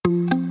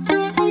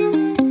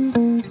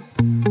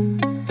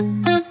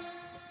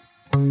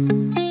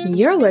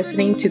You're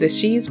listening to the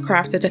She's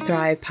Crafted to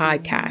Thrive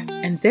podcast,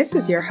 and this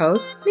is your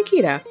host,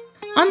 Nikita.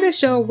 On this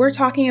show, we're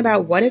talking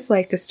about what it's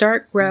like to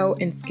start, grow,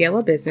 and scale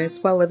a business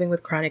while living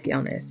with chronic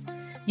illness.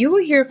 You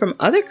will hear from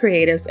other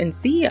creatives and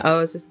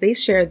CEOs as they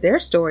share their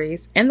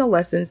stories and the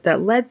lessons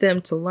that led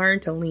them to learn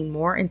to lean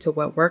more into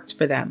what worked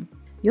for them.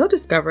 You'll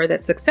discover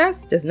that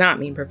success does not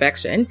mean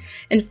perfection,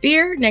 and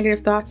fear,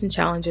 negative thoughts, and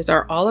challenges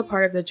are all a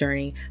part of the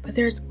journey, but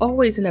there's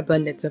always an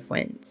abundance of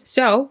wins.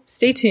 So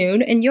stay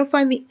tuned and you'll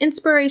find the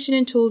inspiration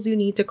and tools you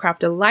need to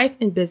craft a life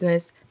and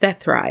business that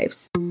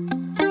thrives.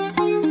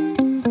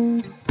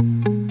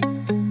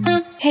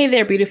 Hey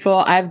there, beautiful.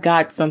 I've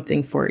got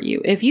something for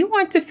you. If you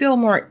want to feel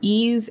more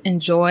ease and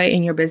joy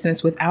in your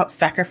business without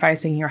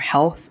sacrificing your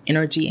health,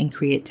 energy, and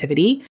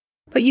creativity,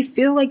 but you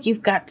feel like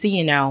you've got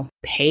to,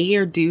 pay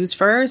your dues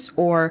first,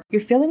 or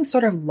you're feeling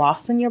sort of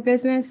lost in your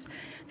business,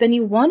 then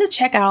you want to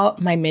check out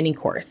my mini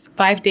course,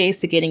 5 Days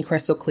to Getting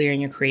Crystal Clear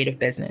in Your Creative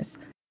Business.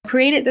 I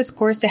created this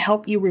course to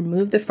help you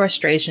remove the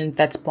frustration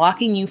that's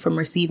blocking you from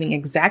receiving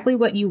exactly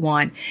what you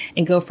want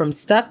and go from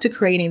stuck to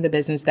creating the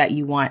business that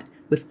you want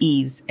with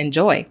ease and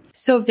joy.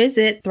 So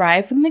visit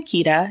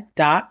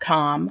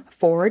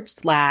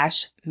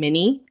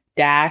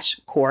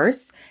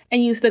thrivewithnikita.com/mini-course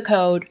and use the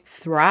code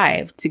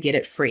THRIVE to get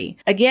it free.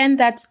 Again,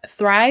 that's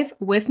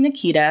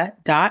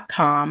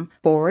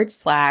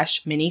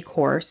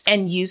thrivewithnikita.com/mini-course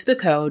and use the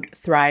code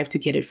THRIVE to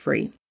get it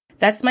free.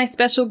 That's my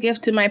special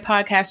gift to my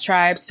podcast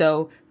tribe,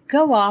 so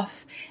go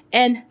off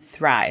and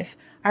thrive.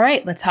 All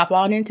right, let's hop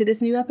on into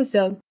this new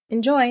episode.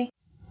 Enjoy.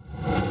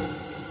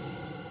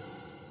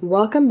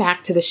 Welcome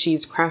back to the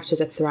She's Crafted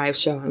to Thrive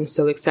show. I'm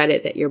so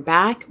excited that you're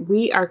back.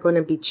 We are going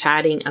to be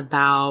chatting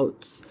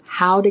about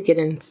how to get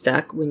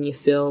unstuck when you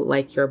feel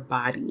like your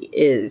body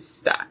is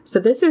stuck.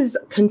 So this is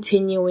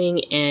continuing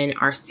in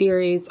our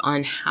series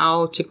on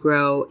how to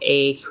grow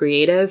a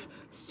creative,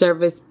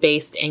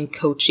 service-based, and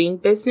coaching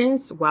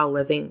business while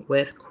living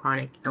with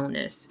chronic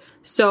illness.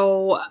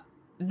 So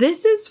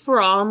this is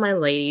for all my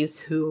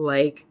ladies who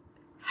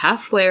have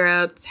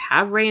flare-ups,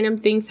 have random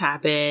things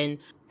happen,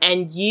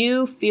 and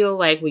you feel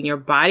like when your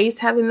body's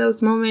having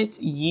those moments,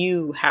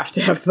 you have to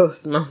have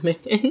those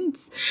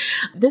moments.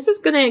 This is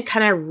going to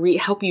kind of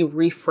help you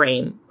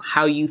reframe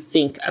how you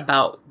think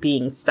about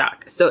being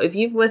stuck. So if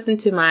you've listened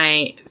to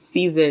my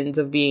seasons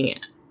of being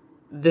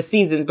the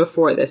season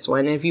before this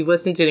one, and if you've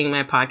listened to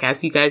my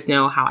podcast, you guys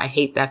know how I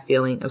hate that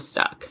feeling of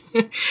stuck.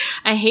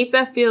 I hate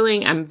that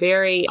feeling. I'm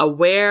very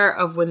aware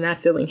of when that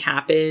feeling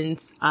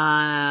happens.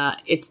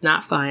 It's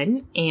not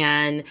fun.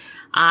 And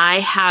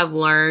I have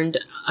learned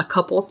a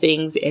couple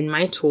things in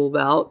my tool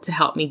belt to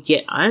help me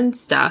get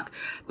unstuck.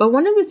 But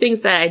one of the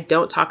things that I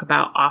don't talk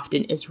about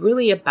often is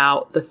really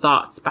about the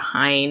thoughts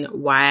behind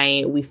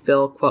why we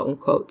feel quote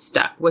unquote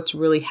stuck. What's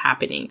really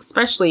happening,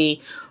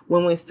 especially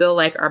when we feel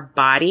like our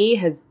body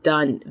has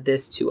done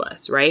this to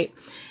us, right?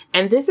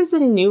 And this is a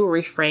new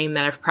reframe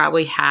that I've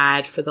probably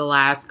had for the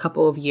last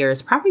couple of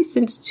years, probably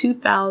since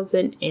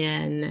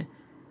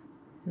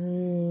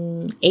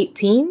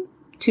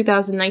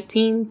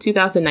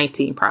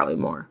 2019, probably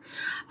more,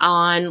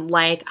 on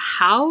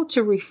how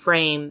to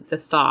reframe the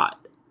thought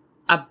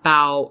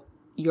about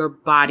your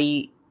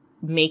body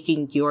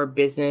making your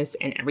business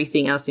and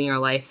everything else in your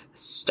life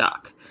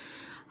stuck.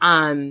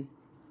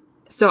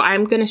 So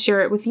I'm going to share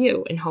it with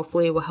you, and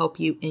hopefully it will help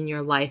you in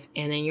your life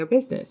and in your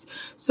business.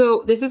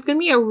 So this is going to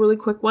be a really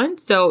quick one.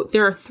 So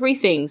there are 3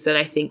 things that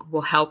I think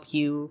will help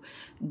you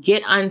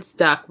get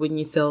unstuck when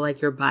you feel like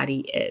your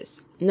body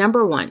is.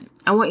 Number 1,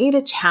 I want you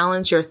to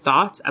challenge your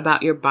thoughts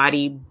about your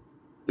body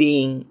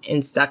being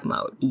in stuck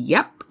mode.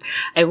 Yep.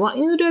 I want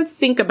you to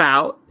think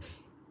about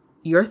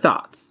your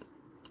thoughts.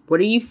 What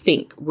do you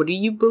think? What do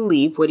you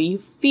believe? What do you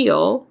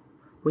feel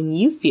when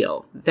you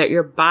feel that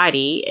your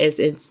body is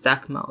in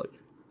stuck mode?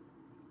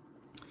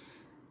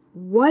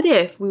 What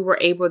if we were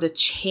able to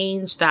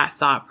change that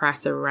thought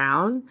process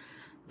around,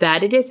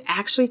 that it is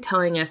actually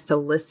telling us to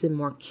listen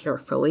more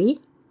carefully?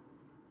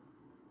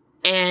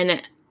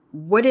 And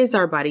what is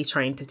our body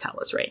trying to tell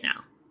us right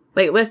now?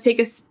 Let's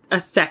take a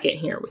second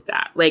here with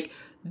that.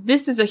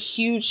 This is a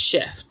huge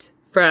shift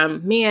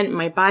from, man,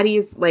 my body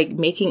is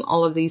making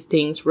all of these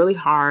things really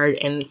hard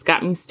and it's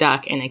got me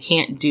stuck and I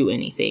can't do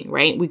anything,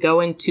 right? We go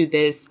into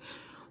this,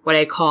 what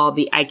I call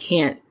the I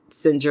can't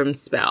syndrome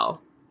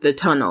spell. The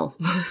tunnel,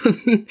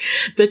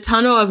 the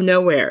tunnel of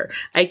nowhere.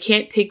 I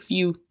can't takes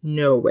you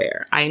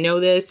nowhere. I know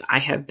this. I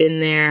have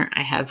been there.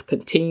 I have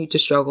continued to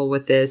struggle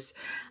with this.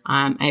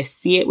 I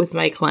see it with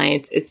my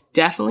clients. It's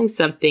definitely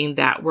something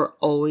that we're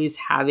always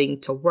having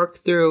to work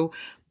through,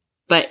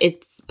 but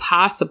it's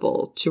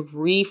possible to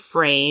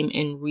reframe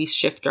and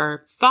reshift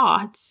our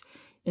thoughts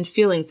and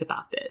feelings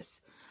about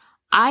this.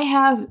 I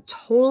have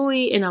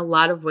totally, in a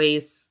lot of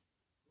ways,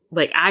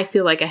 I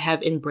feel like I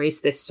have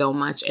embraced this so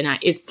much, and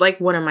it's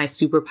one of my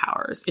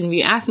superpowers. And if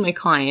you ask my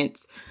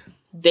clients,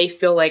 they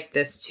feel like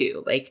this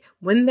too.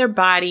 When their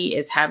body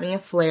is having a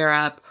flare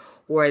up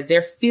or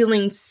they're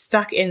feeling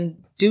stuck in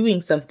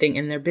doing something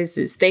in their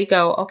business, they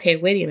go, okay,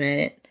 wait a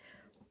minute.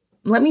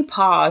 Let me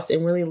pause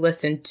and really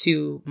listen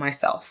to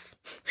myself.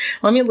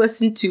 Let me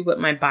listen to what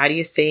my body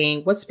is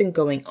saying. What's been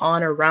going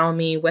on around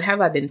me? What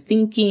have I been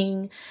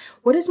thinking?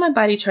 What is my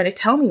body trying to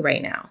tell me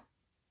right now?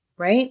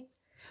 Right?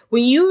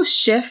 When you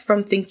shift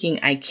from thinking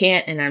I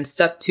can't and I'm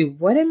stuck to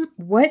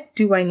what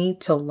do I need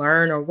to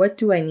learn or what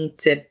do I need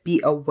to be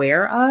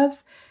aware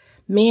of?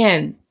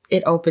 Man,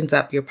 it opens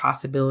up your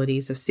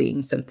possibilities of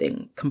seeing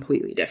something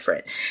completely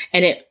different.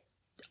 And it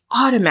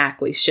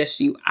automatically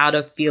shifts you out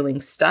of feeling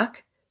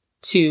stuck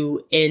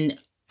to in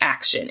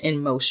action,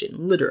 in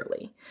motion,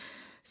 literally.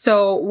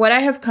 So what I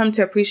have come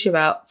to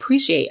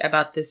appreciate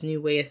about this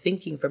new way of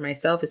thinking for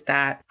myself is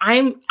that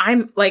I'm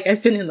like I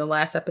said in the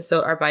last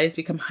episode, our bodies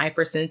become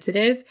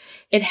hypersensitive.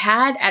 It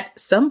had at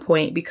some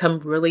point become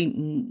really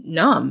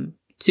numb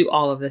to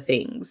all of the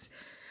things.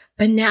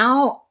 But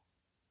now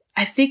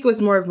I think it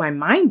was more of my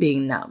mind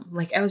being numb.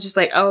 Like I was just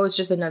like, oh, it's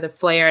just another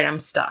flare and I'm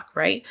stuck,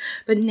 right?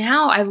 But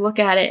now I look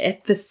at it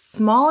at the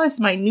smallest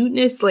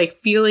minuteness, like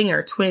feeling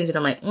or twinge. And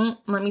I'm like,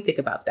 let me think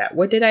about that.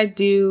 What did I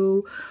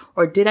do?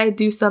 Or did I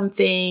do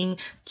something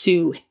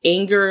to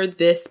anger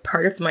this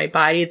part of my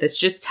body that's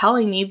just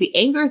telling me? The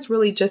anger is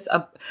really just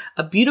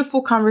a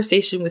beautiful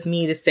conversation with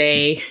me to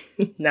say,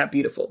 not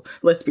beautiful.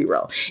 Let's be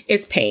real.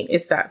 It's pain.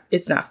 It's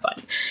not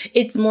fun.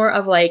 It's more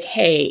of like,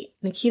 hey,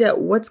 Nikita,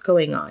 what's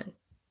going on?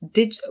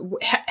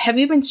 Have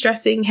you been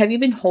stressing? Have you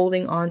been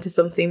holding on to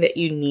something that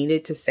you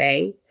needed to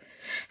say?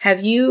 Are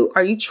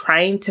you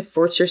trying to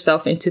force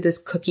yourself into this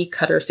cookie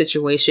cutter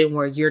situation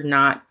where you're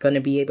not going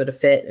to be able to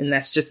fit and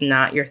that's just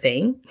not your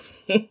thing?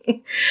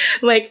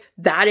 Like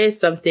that is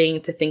something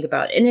to think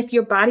about. And if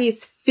your body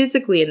is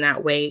physically in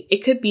that way,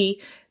 it could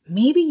be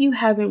maybe you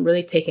haven't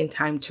really taken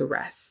time to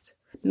rest.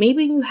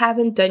 Maybe you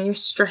haven't done your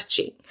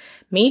stretching.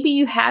 Maybe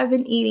you have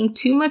been eating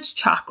too much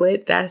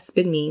chocolate. That's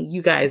been me.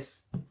 You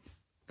guys,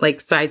 like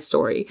side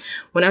story.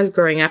 When I was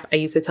growing up, I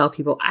used to tell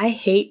people I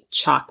hate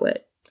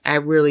chocolate. I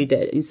really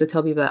did. I used to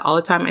tell people that all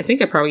the time. I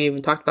think I probably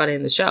even talked about it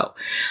in the show.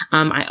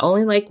 I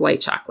only like white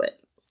chocolate.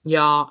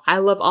 Y'all, I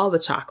love all the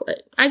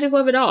chocolate. I just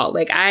love it all.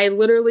 Like I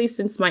literally,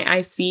 since my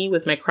IC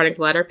with my chronic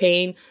bladder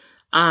pain,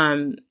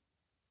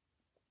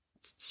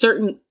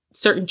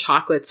 certain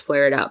chocolates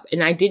flared up.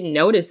 And I didn't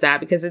notice that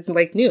because it's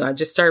like new. I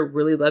just started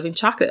really loving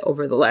chocolate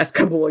over the last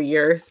couple of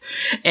years.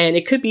 And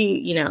it could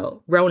be,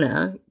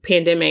 Rona,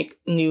 pandemic,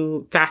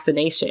 new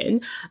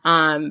fascination.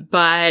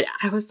 But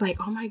I was like,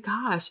 oh my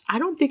gosh, I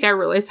don't think I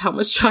realized how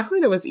much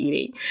chocolate I was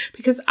eating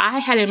because I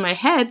had in my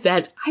head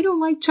that I don't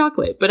like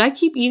chocolate, but I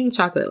keep eating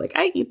chocolate. Like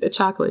I eat the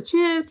chocolate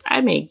chips. I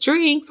make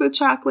drinks with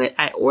chocolate.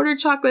 I order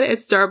chocolate at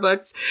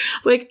Starbucks.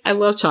 Like I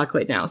love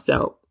chocolate now.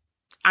 So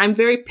I'm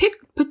very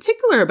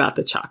particular about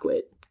the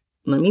chocolate.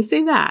 Let me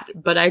say that.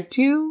 But I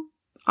do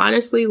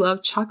honestly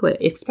love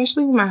chocolate,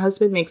 especially when my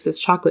husband makes this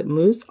chocolate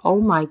mousse.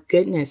 Oh my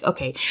goodness.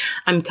 Okay,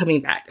 I'm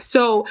coming back.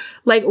 So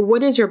like,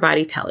 what is your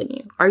body telling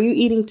you? Are you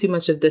eating too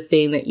much of the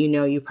thing that you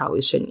know you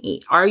probably shouldn't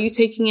eat? Are you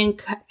taking in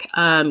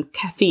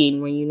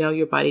caffeine when you know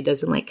your body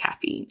doesn't like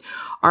caffeine?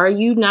 Are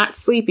you not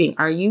sleeping?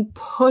 Are you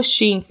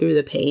pushing through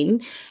the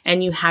pain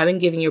and you haven't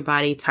given your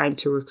body time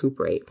to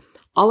recuperate?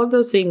 All of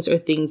those things are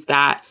things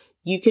that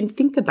you can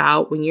think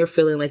about when you're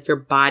feeling like your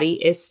body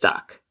is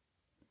stuck,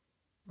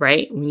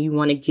 right? When you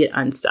want to get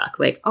unstuck,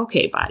 like,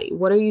 okay, body,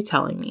 what are you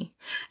telling me?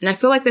 And I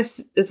feel like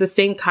this is the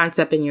same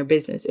concept in your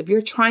business. If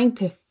you're trying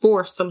to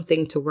force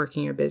something to work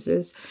in your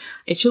business,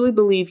 I truly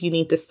believe you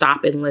need to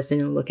stop and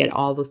listen and look at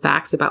all the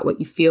facts about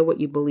what you feel,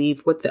 what you believe,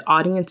 what the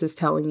audience is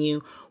telling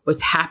you,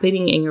 what's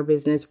happening in your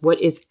business,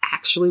 what is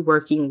actually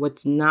working,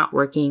 what's not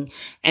working,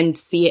 and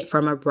see it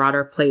from a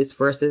broader place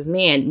versus,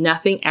 man,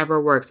 nothing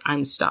ever works.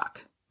 I'm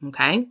stuck.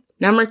 Okay.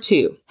 Number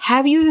 2,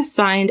 have you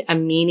assigned a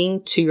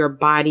meaning to your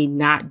body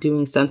not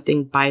doing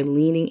something by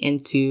leaning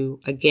into,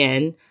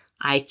 again,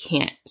 I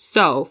can't.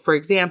 So, for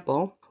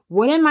example,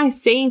 what am I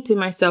saying to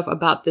myself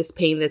about this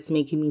pain that's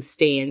making me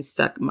stay in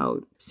stuck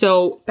mode?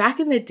 So back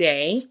in the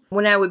day,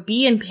 when I would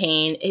be in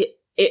pain,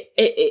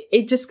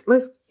 it just,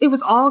 like, it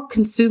was all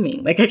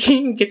consuming. Like I can't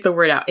even get the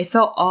word out. It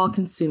felt all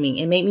consuming.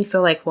 It made me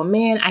feel like, well,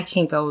 man, I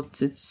can't go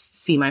to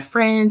see my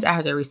friends. I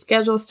have to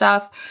reschedule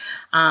stuff.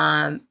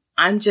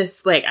 I'm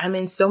just like, I'm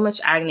in so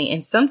much agony.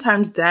 And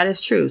sometimes that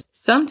is true.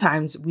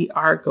 Sometimes we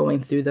are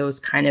going through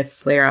those kind of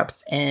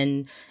flare-ups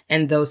and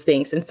those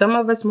things. And some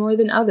of us more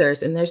than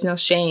others. And there's no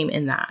shame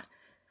in that.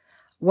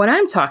 What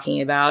I'm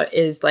talking about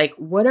is like,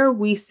 what are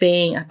we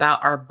saying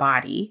about our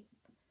body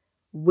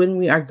when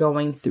we are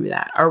going through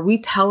that? Are we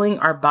telling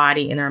our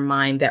body and our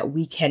mind that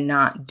we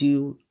cannot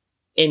do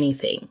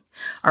anything?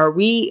 Are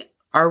we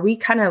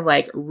kind of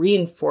like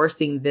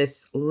reinforcing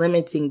this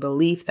limiting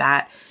belief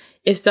that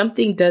if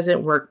something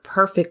doesn't work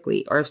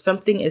perfectly or if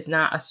something is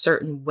not a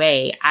certain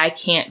way, I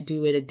can't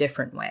do it a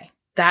different way?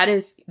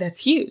 That's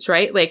huge,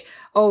 right? Like,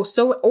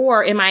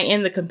 or am I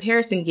in the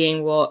comparison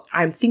game? Well,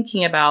 I'm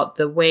thinking about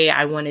the way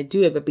I want to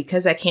do it, but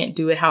because I can't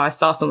do it how I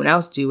saw someone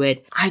else do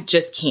it, I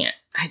just can't.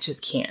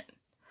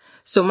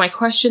 So my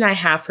question I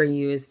have for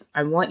you is,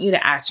 I want you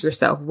to ask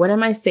yourself, what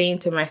am I saying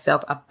to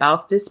myself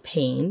about this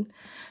pain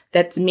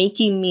that's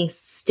making me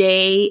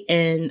stay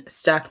in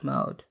stuck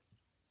mode?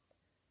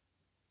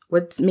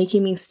 What's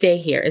making me stay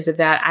here? Is it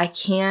that I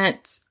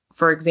can't,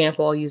 for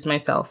example, I'll use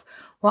myself.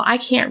 Well, I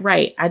can't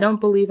write. I don't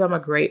believe I'm a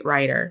great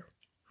writer.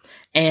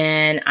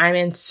 And I'm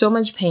in so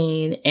much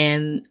pain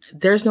and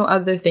there's no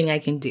other thing I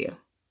can do.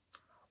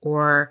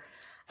 Or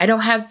I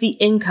don't have the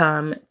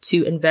income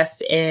to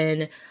invest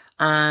in,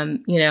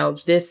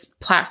 this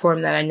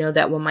platform that I know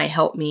that might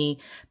help me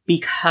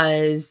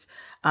because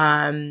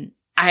I'm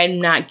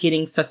not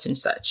getting such and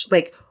such.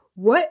 Like,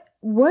 what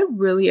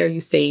really are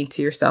you saying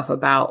to yourself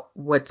about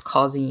what's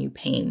causing you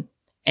pain?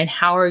 And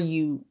how are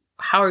you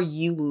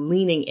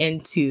leaning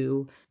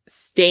into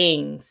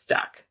staying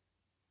stuck?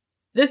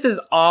 This is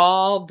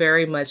all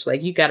very much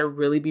like you got to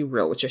really be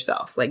real with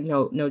yourself. Like,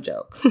 no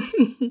joke.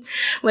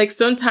 Like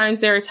sometimes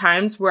there are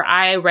times where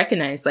I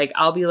recognize, like,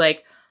 I'll be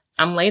like,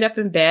 I'm laid up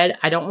in bed.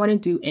 I don't want to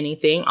do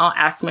anything. I'll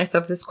ask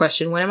myself this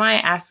question. What am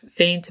I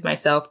saying to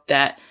myself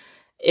that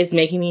is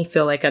making me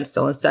feel like I'm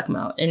still in stuck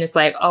mode? And it's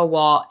like, oh,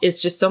 well,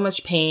 it's just so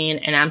much pain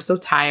and I'm so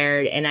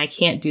tired and I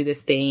can't do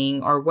this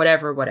thing or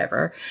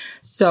whatever.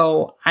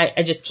 So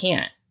I just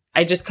can't.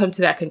 I just come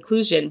to that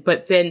conclusion.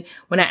 But then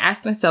when I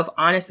ask myself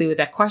honestly with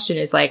that question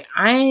is like,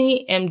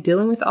 I am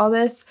dealing with all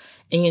this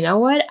and you know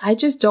what? I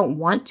just don't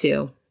want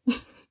to.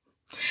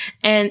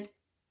 And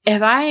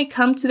if I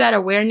come to that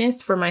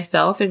awareness for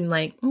myself and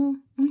like,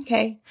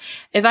 okay,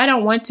 if I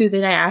don't want to,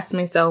 then I ask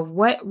myself,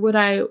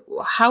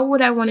 how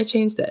would I want to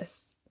change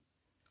this?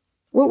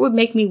 What would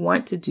make me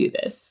want to do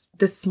this?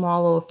 This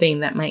small little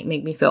thing that might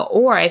make me feel,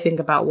 or I think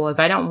about, well, if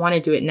I don't want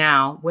to do it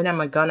now, when am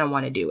I gonna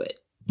want to do it?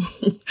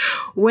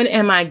 When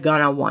am I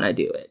gonna want to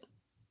do it?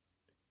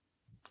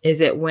 Is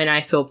it when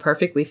I feel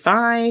perfectly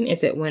fine?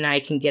 Is it when I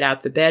can get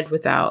out the bed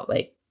without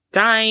like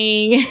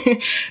dying?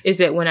 Is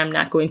it when I'm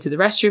not going to the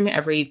restroom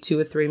every 2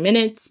 or 3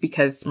 minutes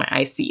because my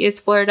IC is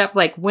flared up?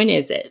 Like, when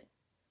is it?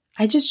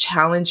 I just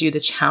challenge you to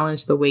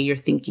challenge the way you're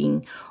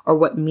thinking or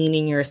what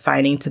meaning you're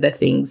assigning to the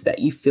things that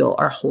you feel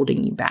are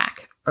holding you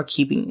back or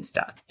keeping you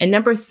stuck. And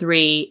number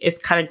 3 is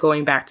kind of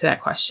going back to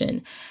that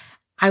question.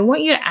 I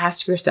want you to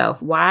ask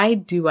yourself, why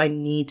do I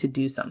need to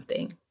do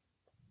something?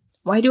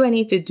 Why do I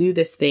need to do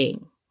this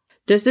thing?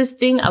 Does this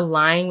thing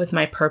align with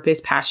my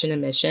purpose, passion,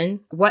 and mission?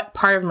 What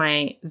part of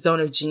my zone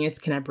of genius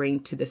can I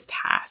bring to this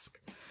task?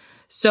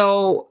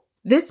 So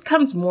this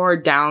comes more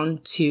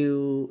down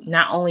to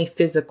not only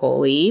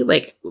physically,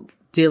 like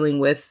dealing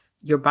with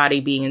your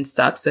body being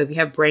stuck. So if you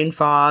have brain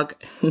fog,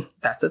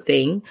 that's a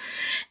thing.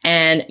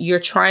 And you're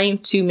trying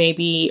to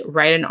maybe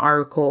write an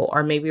article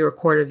or maybe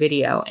record a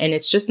video and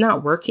it's just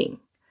not working.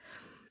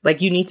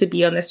 Like you need to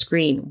be on the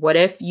screen. What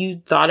if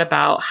you thought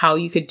about how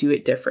you could do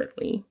it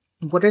differently?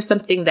 What are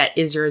something that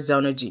is your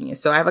zone of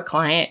genius? So I have a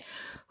client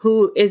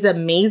who is an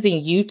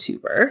amazing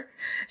YouTuber.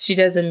 She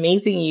does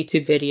amazing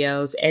YouTube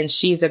videos and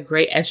she's a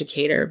great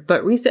educator.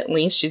 But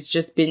recently she's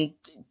just been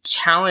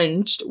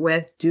challenged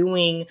with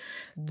doing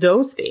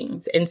those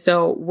things. And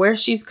so where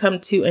she's come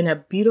to in a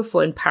beautiful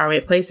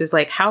empowerment place is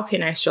like, how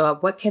can I show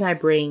up? What can I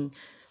bring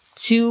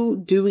to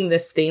doing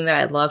this thing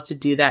that I love to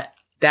do that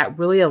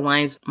really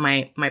aligns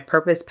my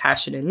purpose,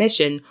 passion, and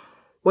mission?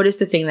 What is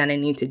the thing that I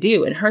need to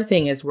do? And her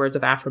thing is words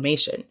of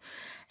affirmation.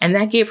 And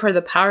that gave her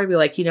the power to be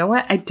like, you know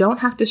what? I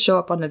don't have to show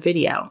up on a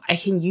video. I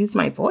can use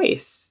my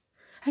voice.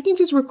 I can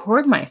just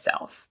record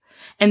myself.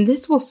 And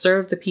this will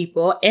serve the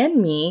people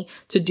and me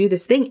to do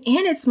this thing.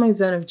 And it's my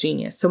zone of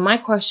genius. So my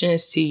question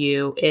is to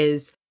you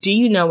is, do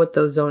you know what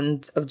that zone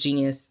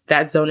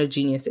of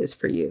genius is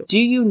for you? Do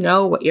you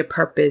know what your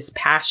purpose,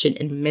 passion,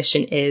 and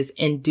mission is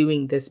in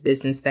doing this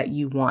business that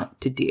you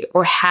want to do?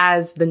 Or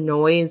has the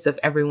noise of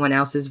everyone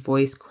else's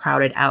voice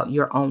crowded out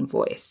your own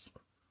voice?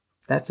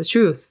 That's the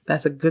truth.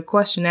 That's a good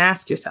question to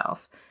ask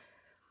yourself.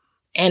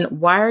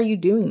 And why are you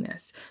doing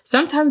this?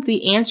 Sometimes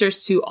the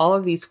answers to all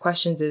of these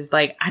questions is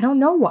like, I don't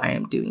know why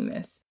I'm doing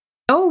this.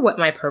 I know what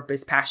my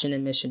purpose, passion,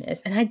 and mission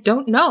is. And I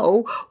don't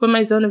know what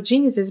my zone of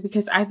genius is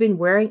because I've been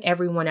wearing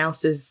everyone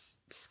else's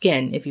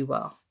skin, if you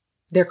will,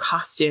 their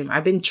costume.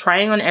 I've been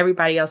trying on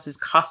everybody else's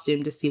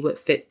costume to see what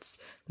fits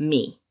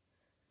me.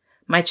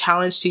 My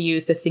challenge to you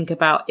is to think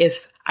about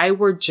if I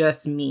were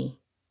just me.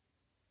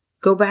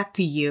 Go back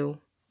to you.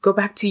 Go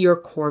back to your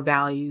core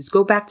values.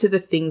 Go back to the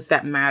things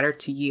that matter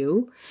to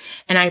you.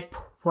 And I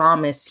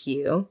promise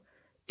you,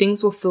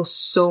 things will feel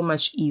so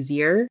much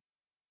easier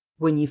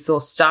when you feel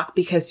stuck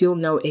because you'll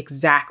know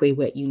exactly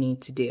what you need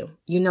to do.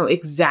 You know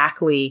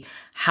exactly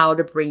how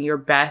to bring your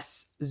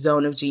best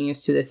zone of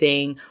genius to the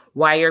thing,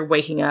 why you're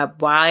waking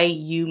up, why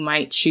you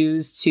might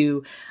choose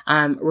to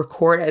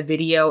record a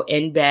video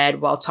in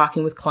bed while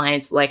talking with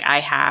clients like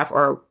I have,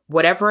 or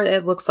whatever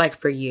it looks like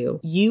for you.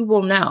 You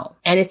will know.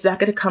 And it's not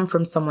going to come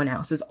from someone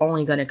else. It's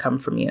only going to come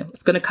from you.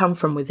 It's going to come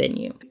from within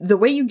you. The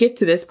way you get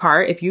to this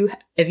part, if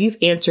you've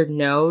answered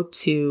no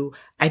to,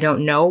 I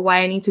don't know why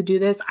I need to do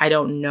this, I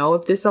don't know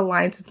if this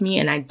aligns with me,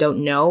 and I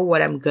don't know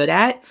what I'm good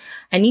at,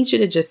 I need you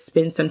to just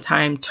spend some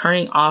time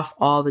turning off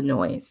all the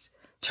noise.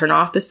 Turn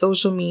off the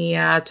social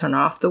media, turn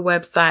off the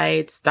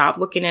website, stop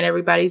looking at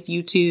everybody's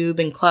YouTube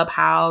and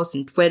Clubhouse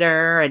and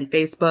Twitter and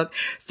Facebook.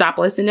 Stop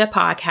listening to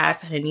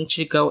podcasts. And I need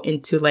you to go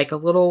into like a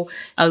little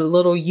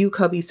you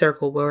cubby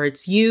circle where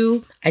it's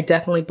you. I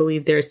definitely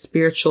believe there's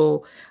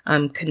spiritual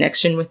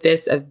connection with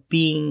this of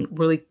being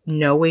really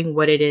knowing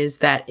what it is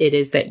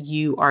that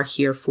you are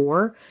here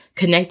for,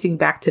 connecting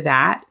back to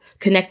that,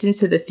 connecting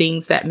to the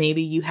things that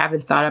maybe you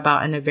haven't thought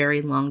about in a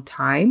very long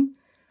time.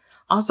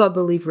 Also, I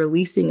believe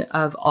releasing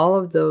of all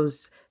of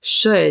those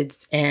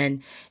shoulds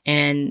and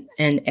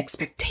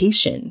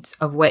expectations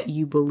of what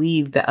you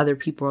believe that other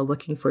people are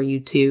looking for you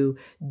to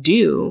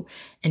do,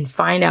 and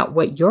find out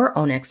what your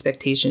own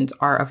expectations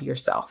are of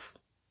yourself.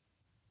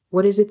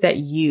 What is it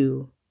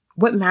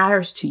what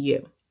matters to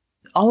you?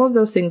 All of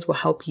those things will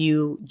help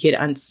you get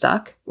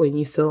unstuck when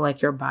you feel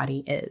like your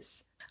body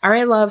is. All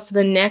right, love. So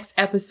the next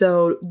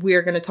episode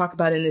we're going to talk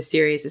about in this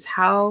series is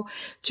how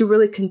to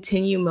really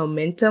continue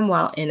momentum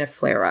while in a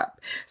flare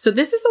up. So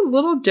this is a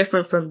little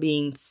different from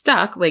being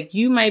stuck. Like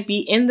you might be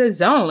in the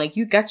zone, like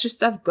you got your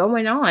stuff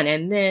going on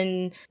and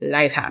then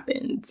life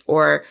happens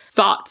or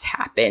thoughts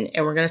happen.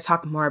 And we're going to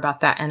talk more about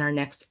that in our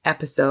next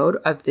episode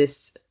of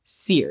this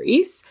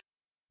series.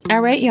 All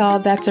right, y'all,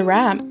 that's a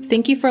wrap.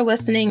 Thank you for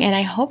listening. And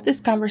I hope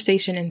this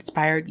conversation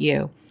inspired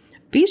you.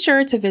 Be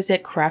sure to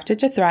visit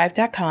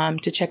craftedtothrive.com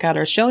to check out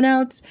our show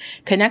notes,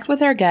 connect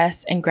with our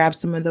guests, and grab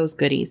some of those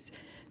goodies.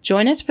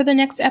 Join us for the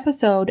next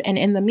episode. And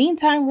in the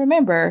meantime,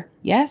 remember,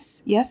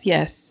 yes,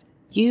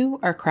 you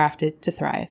are crafted to thrive.